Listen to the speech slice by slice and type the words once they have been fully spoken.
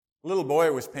A little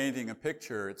boy was painting a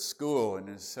picture at school, and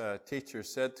his teacher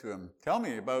said to him, "Tell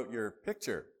me about your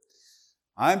picture."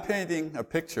 "I'm painting a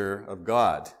picture of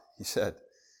God," he said.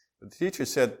 But the teacher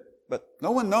said, "But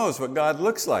no one knows what God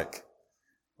looks like."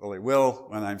 "Well, he will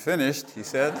when I'm finished," he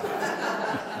said.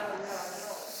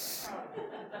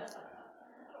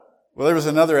 Well, there was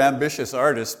another ambitious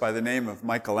artist by the name of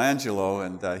Michelangelo,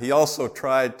 and he also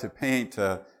tried to paint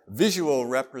a visual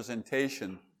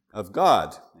representation of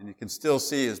God. And you can still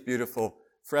see his beautiful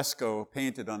fresco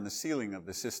painted on the ceiling of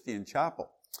the Sistine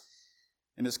Chapel.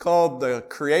 And it's called The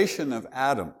Creation of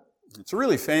Adam. It's a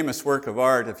really famous work of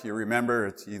art, if you remember.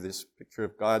 It's this picture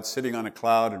of God sitting on a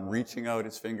cloud and reaching out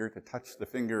his finger to touch the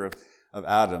finger of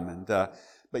Adam.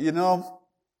 But you know,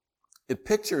 it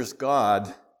pictures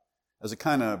God as a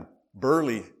kind of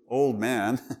burly old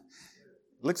man.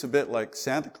 Looks a bit like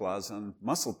Santa Claus on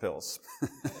muscle pills.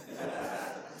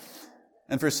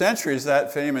 And for centuries,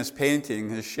 that famous painting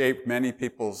has shaped many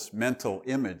people's mental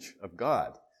image of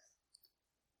God.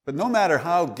 But no matter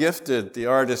how gifted the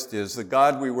artist is, the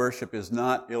God we worship is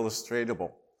not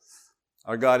illustratable.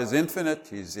 Our God is infinite,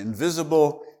 he's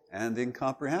invisible, and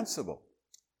incomprehensible.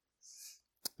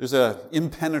 There's an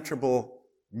impenetrable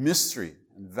mystery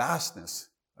and vastness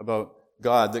about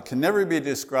God that can never be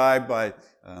described by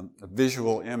a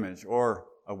visual image or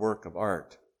a work of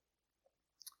art.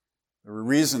 There were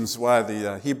reasons why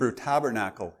the Hebrew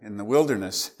tabernacle in the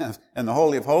wilderness and the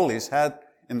Holy of Holies at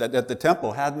the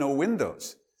temple had no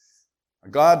windows. A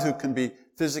God who can be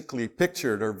physically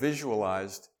pictured or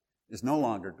visualized is no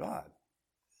longer God.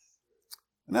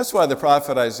 And that's why the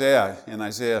prophet Isaiah, in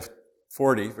Isaiah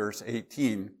 40, verse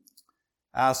 18,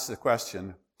 asks the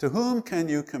question, "To whom can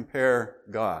you compare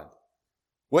God?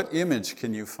 What image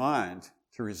can you find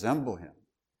to resemble him?"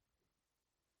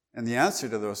 And the answer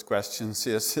to those questions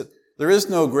is that there is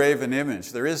no graven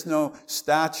image, there is no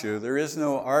statue, there is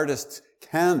no artist's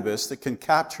canvas that can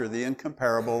capture the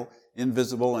incomparable,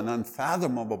 invisible, and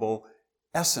unfathomable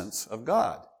essence of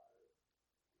God.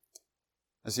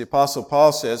 As the Apostle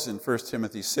Paul says in 1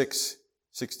 Timothy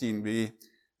 6:16b,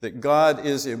 that God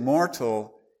is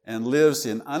immortal and lives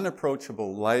in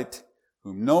unapproachable light,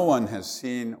 whom no one has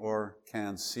seen or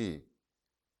can see.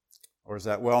 Or as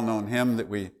that well-known hymn that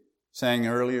we sang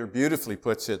earlier beautifully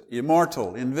puts it,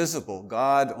 immortal, invisible,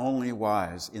 God only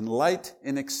wise, in light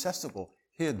inaccessible,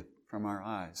 hid from our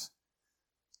eyes.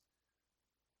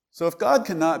 So if God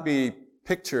cannot be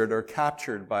pictured or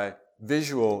captured by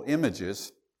visual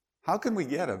images, how can we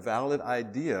get a valid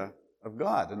idea of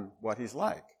God and what he's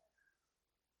like?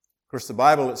 Of course, the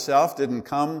Bible itself didn't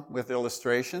come with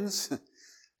illustrations.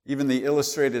 Even the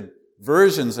illustrated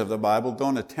versions of the Bible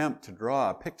don't attempt to draw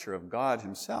a picture of God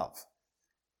himself.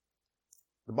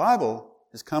 The Bible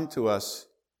has come to us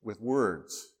with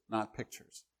words, not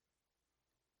pictures.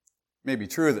 It may be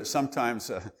true that sometimes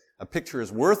a picture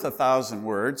is worth 1,000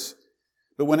 words,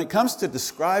 but when it comes to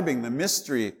describing the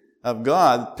mystery of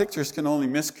God, pictures can only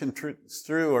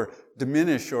misconstrue or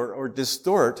diminish or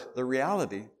distort the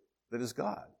reality that is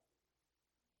God.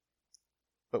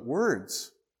 But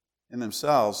words in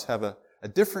themselves have a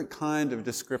different kind of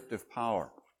descriptive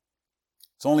power.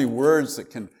 It's only words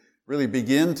that can really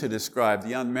begin to describe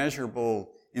the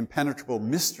unmeasurable, impenetrable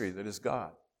mystery that is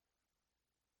God.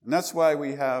 And that's why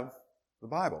we have the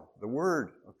Bible, the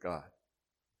Word of God,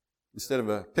 instead of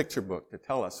a picture book to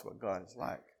tell us what God is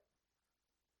like.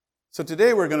 So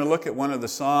today we're going to look at one of the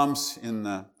Psalms in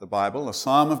the Bible, a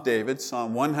Psalm of David,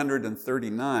 Psalm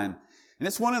 139. And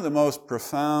it's one of the most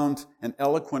profound and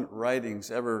eloquent writings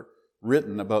ever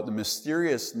written about the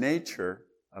mysterious nature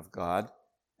of God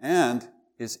and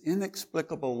his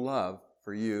inexplicable love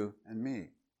for you and me.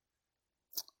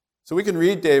 So we can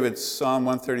read David's Psalm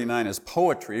 139 as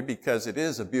poetry because it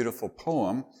is a beautiful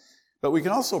poem, but we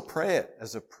can also pray it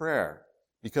as a prayer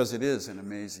because it is an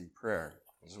amazing prayer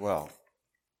as well.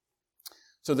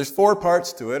 So there's 4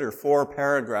 parts to it, or 4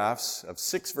 paragraphs of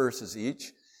 6 verses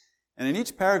each. And in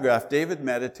each paragraph, David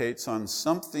meditates on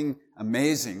something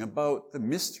amazing about the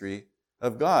mystery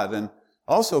of God and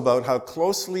also about how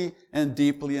closely and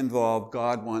deeply involved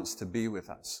God wants to be with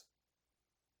us.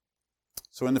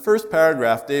 So in the first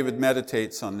paragraph, David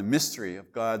meditates on the mystery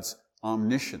of God's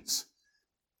omniscience,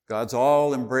 God's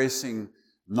all-embracing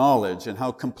knowledge, and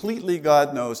how completely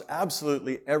God knows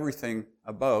absolutely everything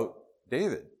about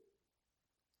David.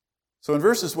 So in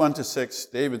verses 1 to 6,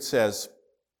 David says,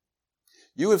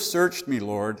 "You have searched me,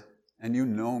 Lord, and you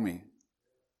know me.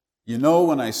 You know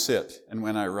when I sit and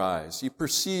when I rise. You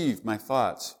perceive my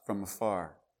thoughts from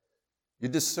afar. You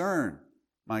discern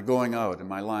my going out and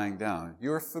my lying down.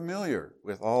 You are familiar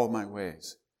with all my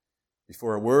ways.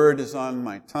 Before a word is on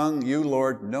my tongue, you,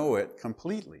 Lord, know it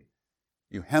completely.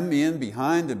 You hem me in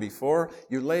behind and before.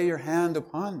 You lay your hand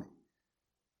upon me.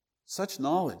 Such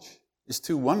knowledge is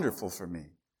too wonderful for me,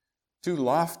 too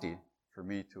lofty for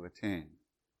me to attain.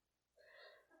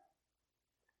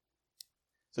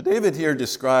 So David here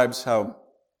describes how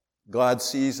God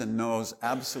sees and knows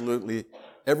absolutely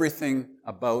everything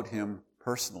about him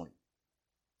personally.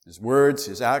 His words,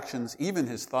 his actions, even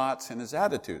his thoughts and his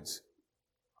attitudes.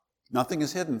 Nothing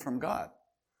is hidden from God.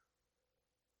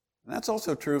 And that's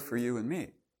also true for you and me.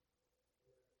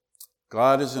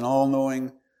 God is an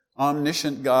all-knowing,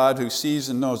 omniscient God who sees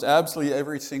and knows absolutely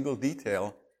every single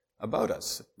detail about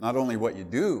us. Not only what you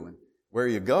do and where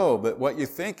you go, but what you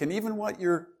think and even what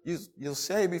you'll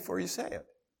say before you say it.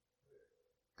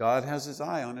 God has his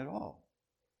eye on it all.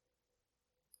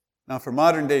 Now, for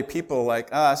modern-day people like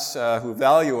us who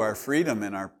value our freedom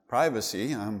and our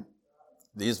privacy,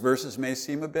 these verses may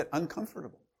seem a bit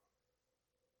uncomfortable.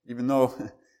 Even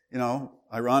though,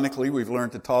 ironically, we've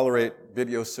learned to tolerate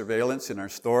video surveillance in our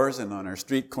stores and on our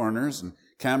street corners and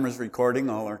cameras recording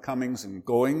all our comings and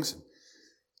goings.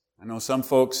 I know some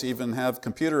folks even have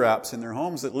computer apps in their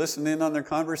homes that listen in on their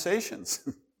conversations.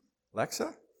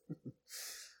 Alexa?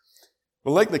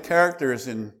 Well, like the characters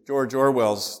in George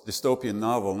Orwell's dystopian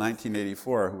novel,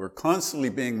 1984, who were constantly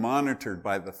being monitored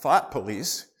by the thought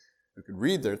police, who could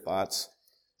read their thoughts,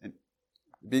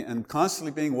 and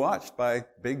constantly being watched by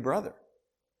Big Brother.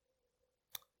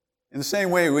 In the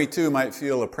same way, we too might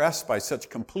feel oppressed by such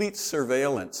complete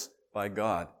surveillance by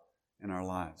God in our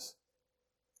lives.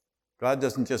 God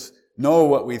doesn't just know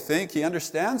what we think, he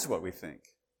understands what we think.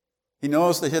 He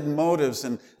knows the hidden motives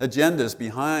and agendas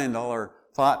behind all our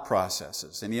thought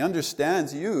processes, and he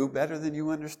understands you better than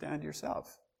you understand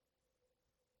yourself.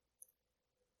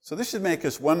 So this should make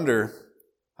us wonder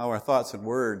how our thoughts and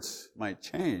words might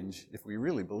change if we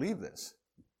really believe this.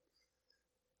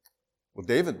 Well,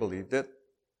 David believed it.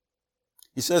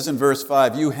 He says in verse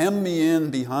 5, you hem me in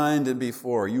behind and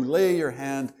before. You lay your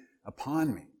hand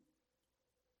upon me.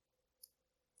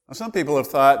 Now, some people have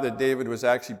thought that David was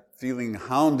actually feeling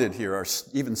hounded here or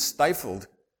even stifled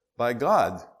by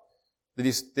God. That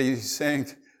he's saying,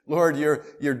 Lord,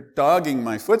 you're dogging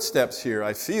my footsteps here.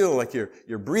 I feel like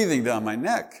you're breathing down my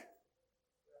neck.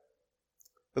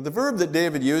 But the verb that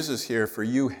David uses here for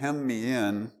you hem me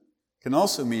in can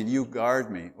also mean you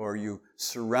guard me or you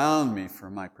surround me for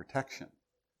my protection.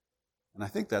 And I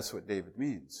think that's what David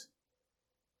means.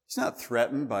 He's not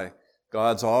threatened by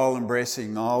God's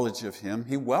all-embracing knowledge of him.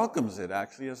 He welcomes it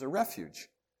actually as a refuge.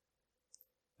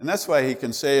 And that's why he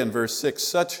can say in verse 6,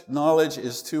 such knowledge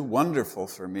is too wonderful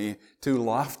for me, too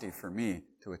lofty for me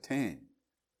to attain.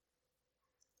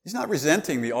 He's not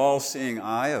resenting the all-seeing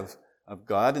eye of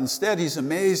God. Instead, he's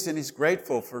amazed and he's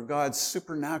grateful for God's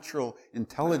supernatural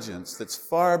intelligence that's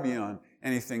far beyond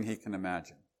anything he can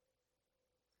imagine.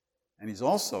 And he's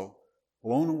also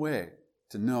blown away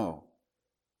to know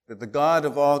that the God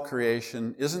of all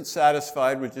creation isn't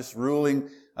satisfied with just ruling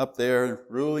up there,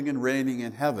 ruling and reigning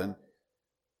in heaven,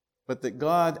 but that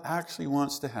God actually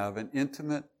wants to have an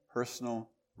intimate, personal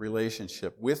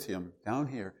relationship with him down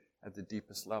here at the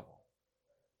deepest level.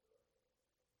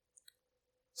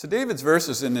 So David's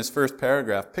verses in this first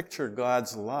paragraph picture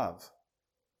God's love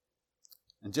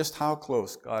and just how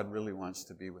close God really wants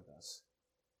to be with us.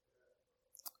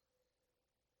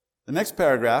 The next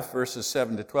paragraph, verses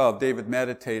 7 to 12, David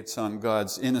meditates on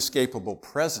God's inescapable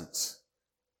presence,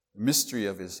 the mystery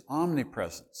of his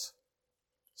omnipresence.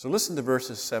 So listen to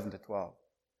verses 7 to 12. It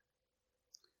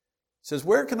says,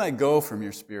 where can I go from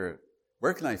your spirit?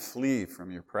 Where can I flee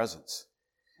from your presence?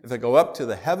 If I go up to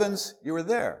the heavens, you are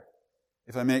there.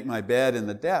 If I make my bed in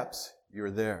the depths, you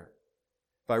are there.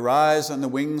 If I rise on the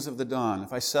wings of the dawn,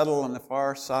 if I settle on the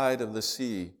far side of the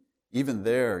sea, even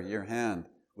there your hand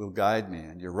will guide me,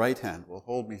 and your right hand will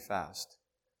hold me fast.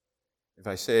 If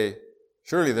I say,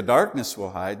 surely the darkness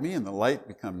will hide me, and the light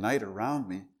become night around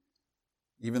me,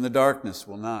 even the darkness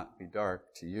will not be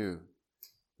dark to you.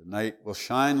 The night will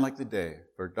shine like the day,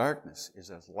 for darkness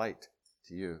is as light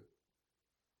to you.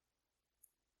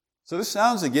 So this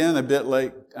sounds again a bit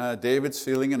like David's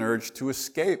feeling an urge to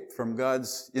escape from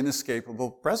God's inescapable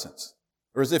presence,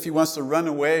 or as if he wants to run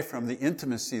away from the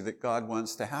intimacy that God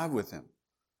wants to have with him.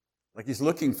 Like he's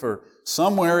looking for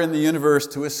somewhere in the universe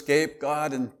to escape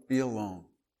God and be alone.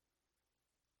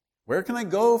 Where can I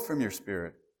go from your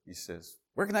spirit? He says.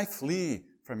 Where can I flee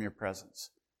from your presence?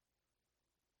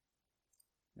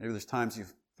 Maybe there's times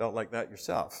you've felt like that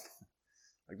yourself.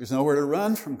 Like there's nowhere to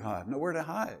run from God, nowhere to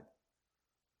hide.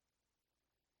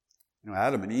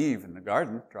 Adam and Eve in the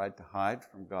garden tried to hide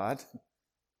from God.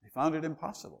 They found it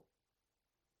impossible.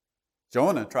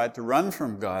 Jonah tried to run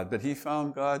from God, but he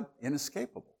found God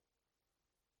inescapable.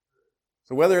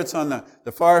 So whether it's on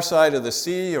the far side of the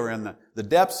sea or in the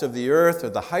depths of the earth or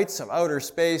the heights of outer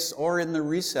space or in the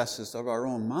recesses of our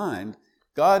own mind,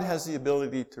 God has the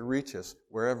ability to reach us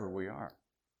wherever we are.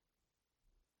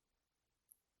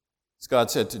 As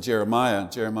God said to Jeremiah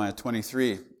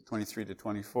 23 to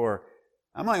 24,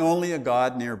 "Am I only a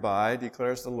God nearby,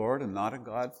 declares the Lord, and not a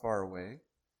God far away?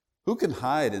 Who can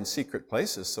hide in secret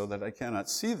places so that I cannot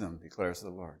see them, declares the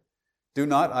Lord? Do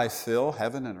not I fill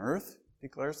heaven and earth,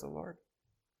 declares the Lord?"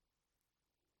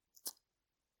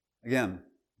 Again,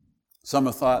 some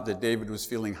have thought that David was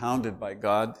feeling hounded by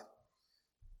God,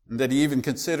 and that he even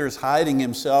considers hiding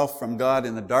himself from God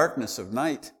in the darkness of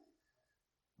night.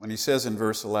 When he says in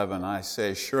verse 11, "I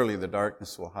say, surely the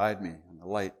darkness will hide me, and the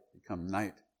light become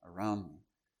night around me."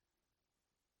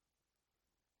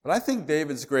 But I think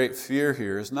David's great fear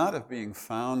here is not of being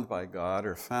found by God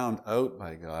or found out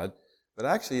by God, but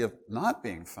actually of not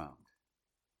being found.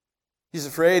 He's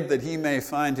afraid that he may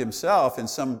find himself in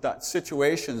some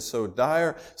situation so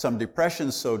dire, some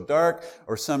depression so dark,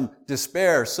 or some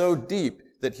despair so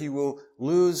deep that he will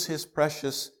lose his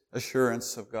precious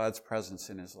assurance of God's presence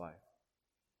in his life.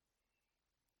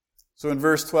 So in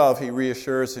verse 12, he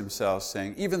reassures himself,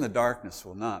 saying, "Even the darkness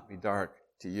will not be dark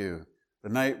to you. The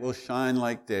night will shine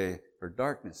like day, for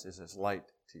darkness is as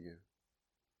light to you."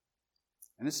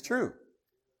 And it's true.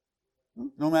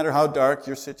 No matter how dark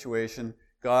your situation,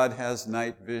 God has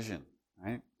night vision,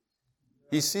 right?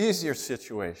 He sees your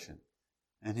situation,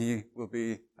 and he will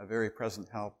be a very present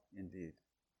help indeed.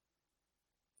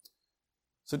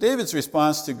 So David's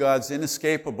response to God's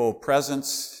inescapable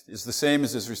presence is the same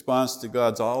as his response to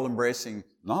God's all-embracing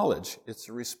knowledge. It's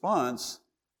a response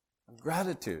of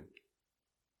gratitude.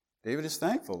 David is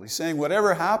thankful. He's saying,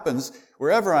 whatever happens,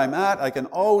 wherever I'm at, I can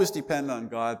always depend on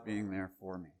God being there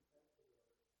for me.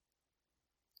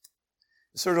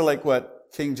 It's sort of like what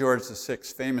King George VI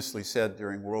famously said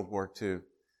during World War II,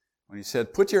 when he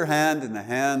said, "Put your hand in the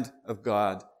hand of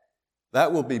God.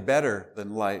 That will be better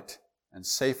than light and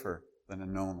safer than a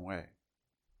known way."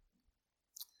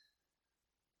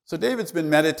 So David's been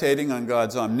meditating on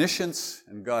God's omniscience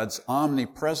and God's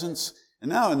omnipresence. And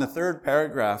now in the third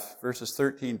paragraph, verses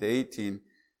 13 to 18,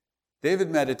 David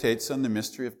meditates on the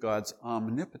mystery of God's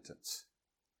omnipotence,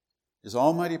 his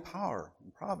almighty power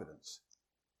and providence.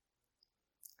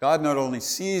 God not only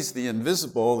sees the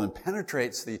invisible and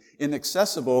penetrates the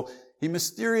inaccessible, he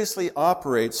mysteriously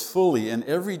operates fully in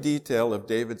every detail of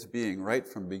David's being, right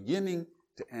from beginning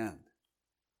to end.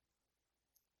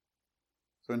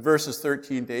 So in verses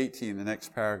 13 to 18, the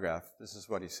next paragraph, this is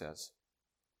what he says.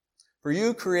 "For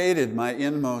you created my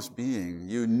inmost being.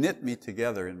 You knit me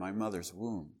together in my mother's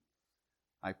womb.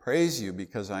 I praise you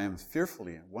because I am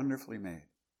fearfully and wonderfully made.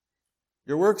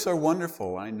 Your works are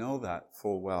wonderful. I know that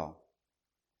full well.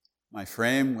 My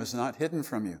frame was not hidden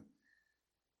from you.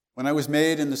 When I was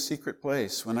made in the secret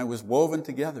place, when I was woven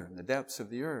together in the depths of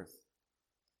the earth,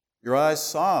 your eyes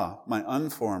saw my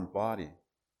unformed body.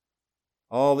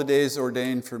 All the days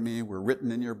ordained for me were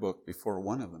written in your book before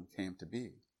one of them came to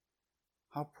be.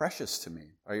 How precious to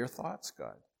me are your thoughts,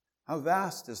 God. How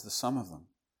vast is the sum of them.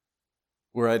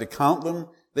 Were I to count them,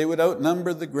 they would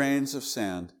outnumber the grains of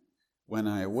sand. When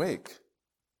I awake,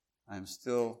 I am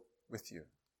still with you."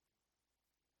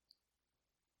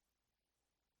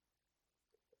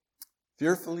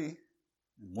 Fearfully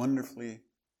and wonderfully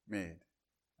made.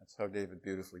 That's how David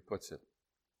beautifully puts it.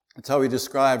 That's how he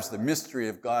describes the mystery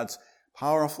of God's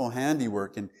powerful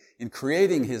handiwork in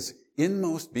creating his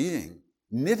inmost being,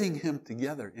 knitting him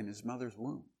together in his mother's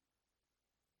womb.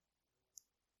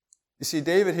 You see,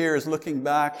 David here is looking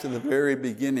back to the very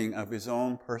beginning of his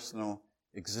own personal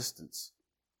existence,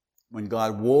 when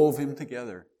God wove him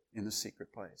together in the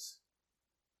secret place.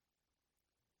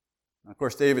 Now, of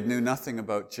course, David knew nothing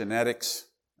about genetics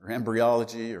or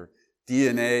embryology or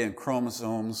DNA and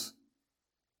chromosomes.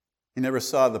 He never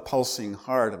saw the pulsing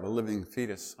heart of a living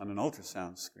fetus on an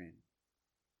ultrasound screen.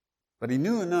 But he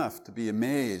knew enough to be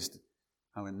amazed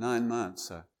how in 9 months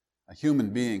a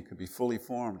human being could be fully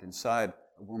formed inside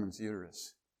a woman's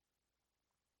uterus.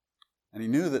 And he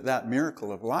knew that that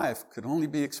miracle of life could only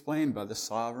be explained by the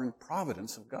sovereign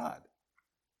providence of God.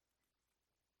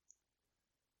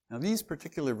 Now, these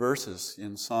particular verses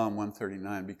in Psalm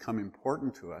 139 become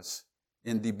important to us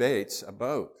in debates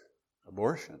about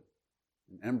abortion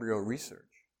and embryo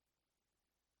research.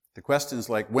 The questions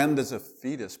like, when does a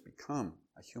fetus become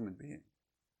a human being?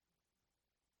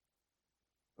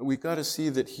 But we've got to see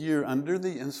that here, under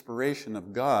the inspiration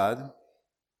of God,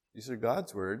 these are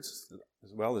God's words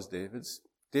as well as David's,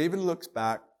 David looks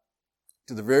back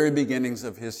to the very beginnings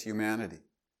of his humanity.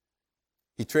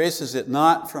 He traces it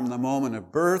not from the moment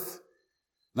of birth,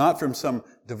 not from some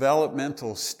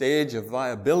developmental stage of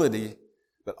viability,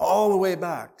 but all the way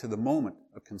back to the moment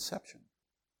of conception.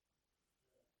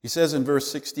 He says in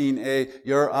verse 16a,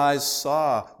 your eyes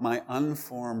saw my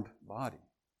unformed body.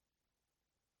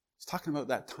 He's talking about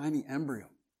that tiny embryo.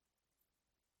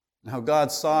 And how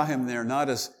God saw him there not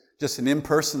as just an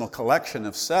impersonal collection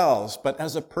of cells, but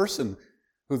as a person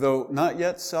who, though not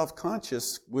yet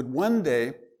self-conscious, would one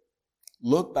day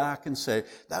look back and say,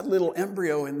 that little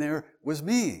embryo in there was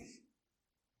me.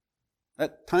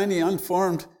 That tiny,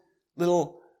 unformed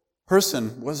little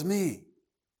person was me.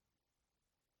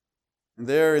 And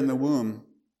there in the womb,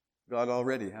 God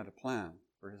already had a plan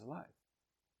for his life.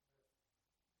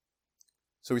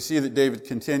 So we see that David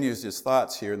continues his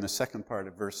thoughts here in the second part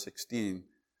of verse 16,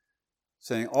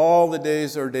 saying, all the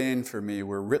days ordained for me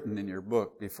were written in your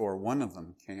book before one of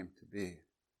them came to be.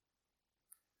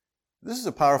 This is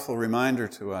a powerful reminder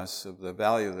to us of the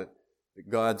value that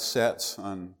God sets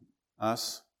on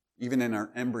us, even in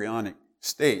our embryonic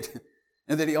state,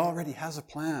 and that he already has a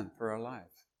plan for our life.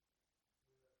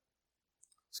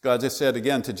 As God just said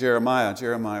again to Jeremiah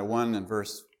 1 and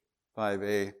verse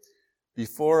 5a,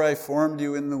 before I formed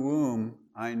you in the womb,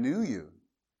 I knew you.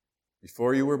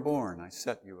 Before you were born, I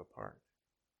set you apart.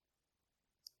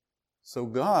 So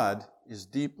God is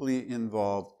deeply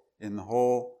involved in the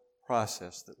whole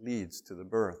process that leads to the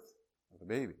birth of a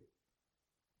baby.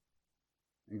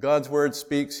 And God's word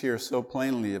speaks here so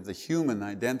plainly of the human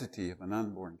identity of an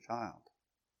unborn child.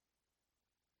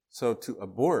 So to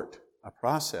abort a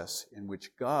process in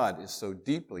which God is so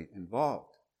deeply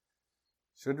involved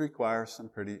should require some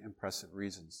pretty impressive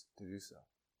reasons to do so.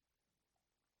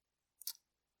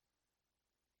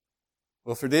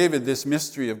 Well, for David, this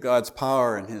mystery of God's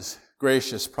power and his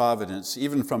gracious providence,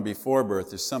 even from before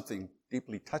birth, is something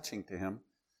deeply touching to him.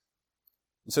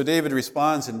 And so David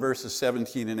responds in verses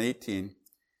 17 and 18.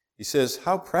 He says,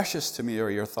 how precious to me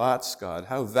are your thoughts, God.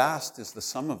 How vast is the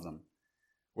sum of them.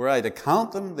 Were I to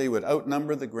count them, they would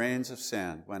outnumber the grains of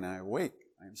sand. When I awake,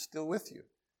 I am still with you.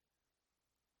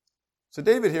 So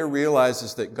David here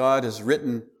realizes that God has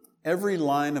written every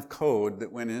line of code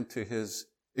that went into his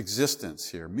existence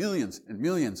here. Millions and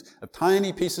millions of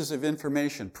tiny pieces of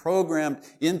information programmed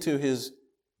into his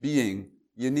being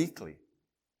uniquely.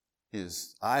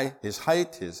 His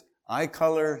height, his eye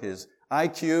color, his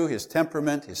IQ, his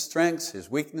temperament, his strengths, his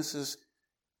weaknesses.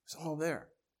 It's all there.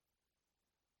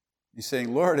 He's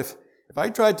saying, Lord, if I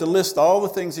tried to list all the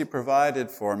things you provided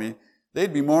for me,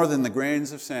 they'd be more than the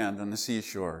grains of sand on the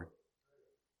seashore.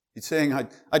 He's saying,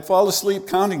 I'd fall asleep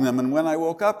counting them, and when I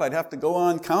woke up, I'd have to go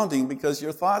on counting because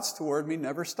your thoughts toward me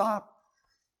never stop.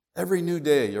 Every new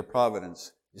day, your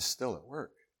providence is still at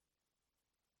work.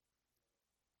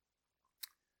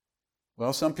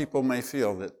 Well, some people may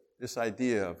feel that this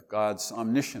idea of God's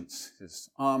omniscience, his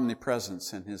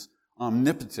omnipresence, and his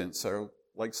omnipotence are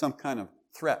like some kind of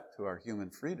threat to our human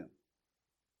freedom.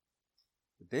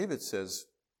 But David says,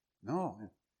 no.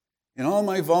 In all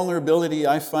my vulnerability,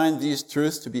 I find these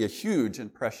truths to be a huge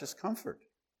and precious comfort.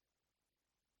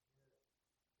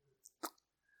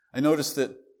 I noticed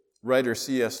that writer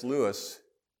C.S. Lewis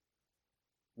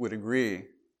would agree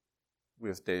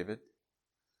with David.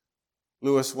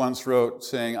 Lewis once wrote,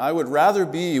 saying, I would rather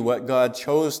be what God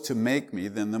chose to make me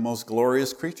than the most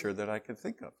glorious creature that I could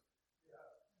think of.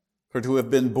 For to have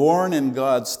been born in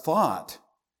God's thought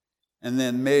and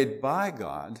then made by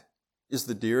God is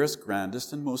the dearest,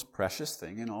 grandest, and most precious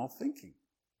thing in all thinking.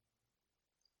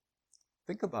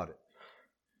 Think about it.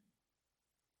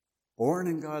 Born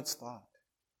in God's thought,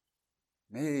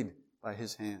 made by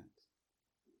his hand.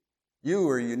 You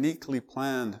were uniquely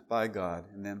planned by God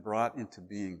and then brought into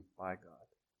being by God.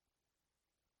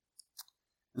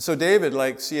 And so David,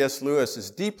 like C.S. Lewis,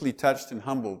 is deeply touched and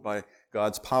humbled by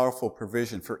God's powerful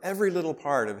provision for every little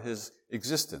part of his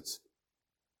existence.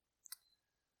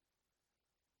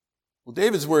 Well,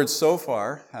 David's words so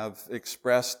far have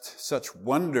expressed such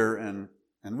wonder and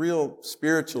real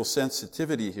spiritual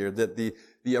sensitivity here that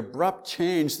the abrupt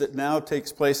change that now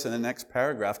takes place in the next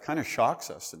paragraph kind of shocks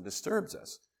us and disturbs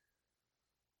us.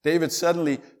 David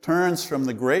suddenly turns from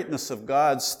the greatness of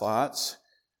God's thoughts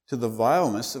to the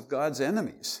vileness of God's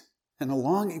enemies and a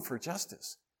longing for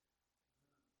justice.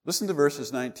 Listen to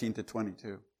verses 19 to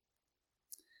 22.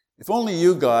 If only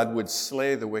you, God, would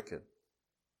slay the wicked.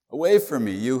 Away from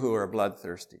me, you who are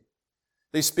bloodthirsty.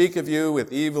 They speak of you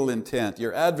with evil intent.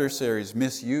 Your adversaries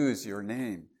misuse your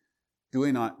name. Do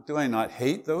I not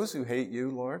hate those who hate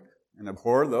you, Lord, and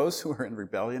abhor those who are in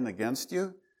rebellion against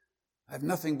you? I have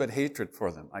nothing but hatred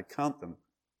for them. I count them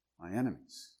my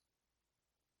enemies.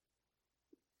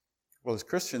 Well, as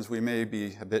Christians, we may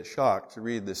be a bit shocked to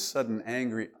read this sudden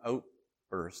angry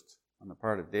outburst on the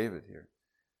part of David here.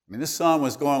 I mean, this psalm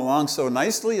was going along so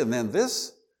nicely, and then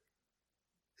this.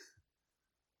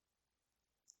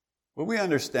 Well, we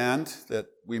understand that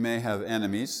we may have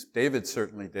enemies. David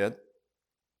certainly did.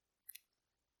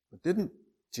 But didn't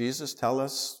Jesus tell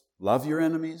us, love your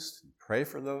enemies and pray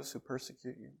for those who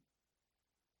persecute you?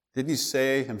 Didn't he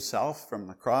say himself from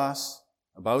the cross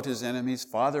about his enemies,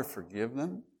 Father, forgive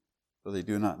them, for they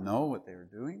do not know what they are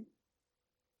doing?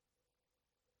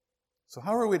 So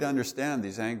how are we to understand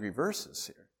these angry verses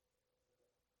here?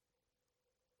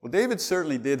 Well, David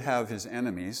certainly did have his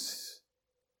enemies.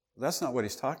 But that's not what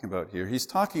he's talking about here. He's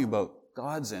talking about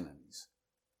God's enemies.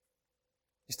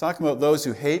 He's talking about those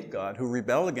who hate God, who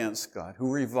rebel against God,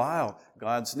 who revile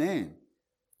God's name.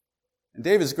 And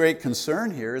David's great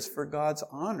concern here is for God's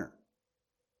honor.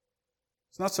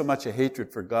 It's not so much a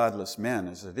hatred for godless men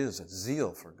as it is a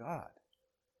zeal for God.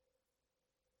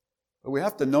 But we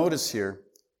have to notice here,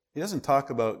 he doesn't talk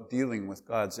about dealing with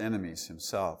God's enemies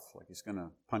himself, like he's going to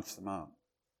punch them out.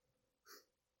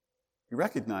 He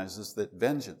recognizes that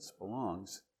vengeance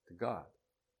belongs to God.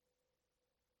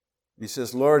 He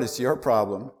says, Lord, it's your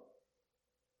problem.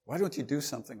 Why don't you do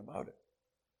something about it?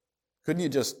 Couldn't you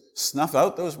just snuff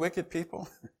out those wicked people?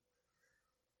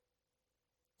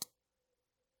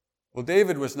 Well,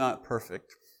 David was not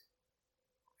perfect.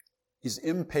 He's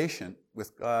impatient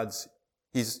with God's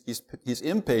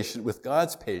impatient with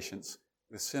God's patience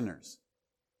with sinners.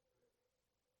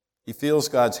 He feels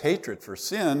God's hatred for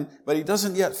sin, but he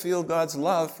doesn't yet feel God's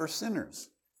love for sinners.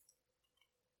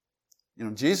 You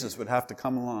know, Jesus would have to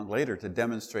come along later to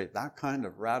demonstrate that kind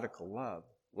of radical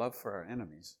love for our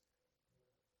enemies.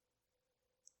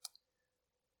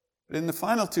 But in the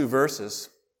final two verses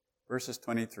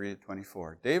 23 and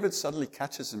 24, David suddenly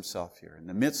catches himself here in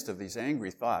the midst of these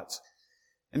angry thoughts.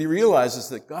 And he realizes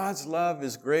that God's love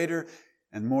is greater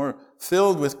and more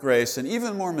filled with grace and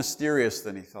even more mysterious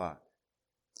than he thought.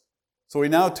 So he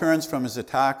now turns from his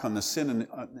attack on the sin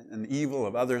and evil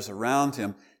of others around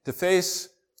him to face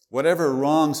whatever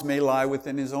wrongs may lie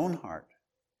within his own heart.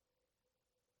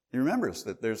 He remembers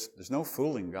that there's no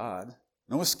fooling God,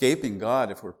 no escaping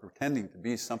God if we're pretending to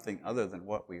be something other than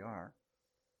what we are.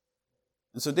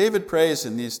 And so David prays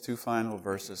in these two final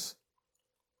verses,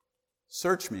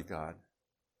 search me, God,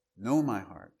 know my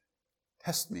heart,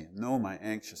 test me and know my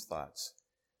anxious thoughts.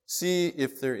 See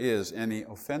if there is any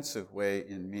offensive way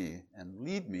in me, and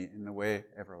lead me in the way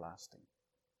everlasting.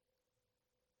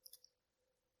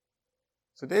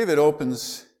 So David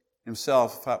opens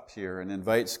himself up here and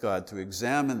invites God to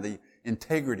examine the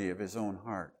integrity of his own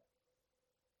heart.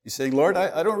 He's saying, Lord,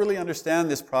 I don't really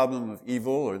understand this problem of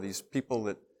evil or these people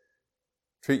that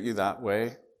treat you that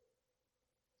way.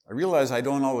 I realize I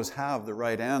don't always have the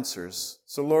right answers.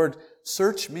 So Lord,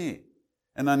 search me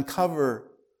and uncover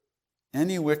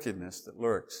any wickedness that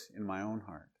lurks in my own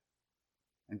heart,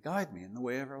 and guide me in the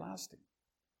way everlasting.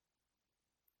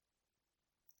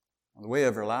 Well, the way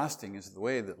everlasting is the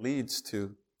way that leads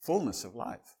to fullness of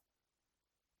life.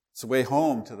 It's the way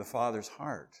home to the Father's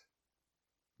heart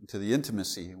and to the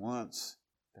intimacy he wants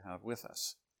to have with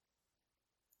us.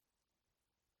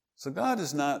 So God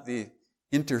is not the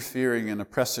interfering and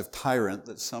oppressive tyrant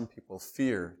that some people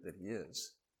fear that he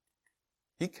is.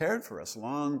 He cared for us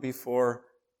long before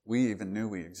we even knew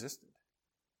we existed.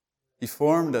 He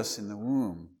formed us in the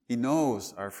womb. He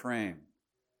knows our frame.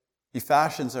 He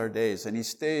fashions our days, and he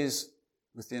stays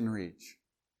within reach.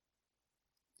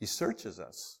 He searches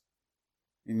us.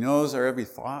 He knows our every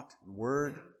thought, and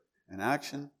word, and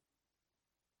action.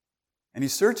 And he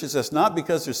searches us not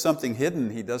because there's something hidden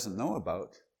he doesn't know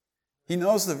about. He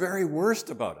knows the very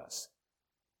worst about us.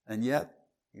 And yet,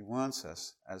 he wants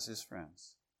us as his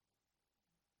friends.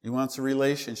 He wants a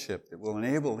relationship that will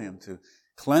enable him to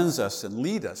cleanse us and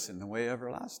lead us in the way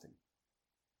everlasting.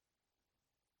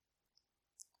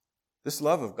 This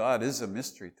love of God is a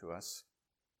mystery to us.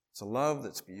 It's a love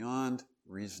that's beyond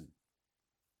reason.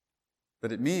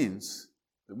 But it means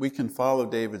that we can follow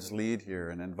David's lead here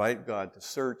and invite God to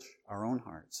search our own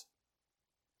hearts.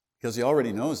 Because he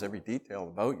already knows every detail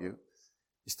about you.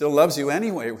 He still loves you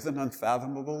anyway with an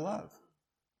unfathomable love.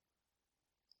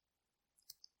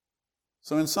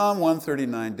 So in Psalm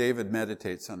 139, David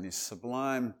meditates on these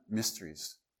sublime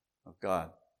mysteries of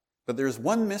God. But there's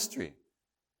one mystery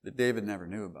that David never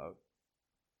knew about.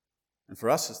 And for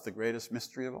us, it's the greatest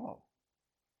mystery of all.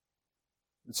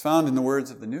 It's found in the words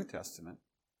of the New Testament.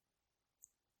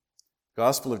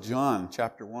 Gospel of John,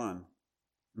 chapter 1,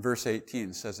 verse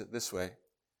 18 says it this way.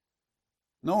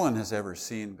 No one has ever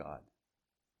seen God,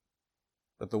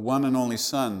 but the one and only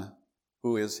Son,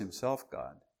 who is himself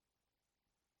God,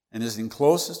 and is in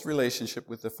closest relationship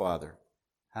with the Father,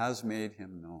 has made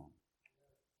him known.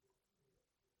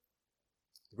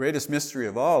 The greatest mystery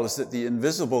of all is that the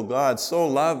invisible God so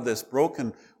loved this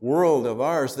broken world of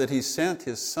ours that he sent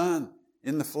his Son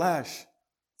in the flesh,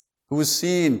 who was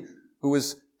seen, who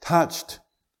was touched,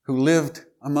 who lived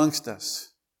amongst us,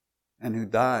 and who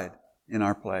died in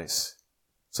our place,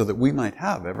 so that we might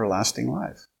have everlasting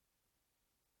life.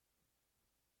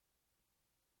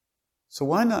 So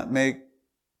why not make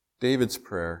David's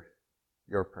prayer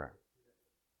your prayer?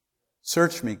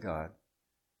 Search me, God,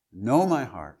 know my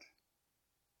heart,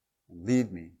 and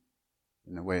lead me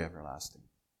in the way everlasting.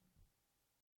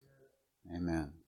 Amen.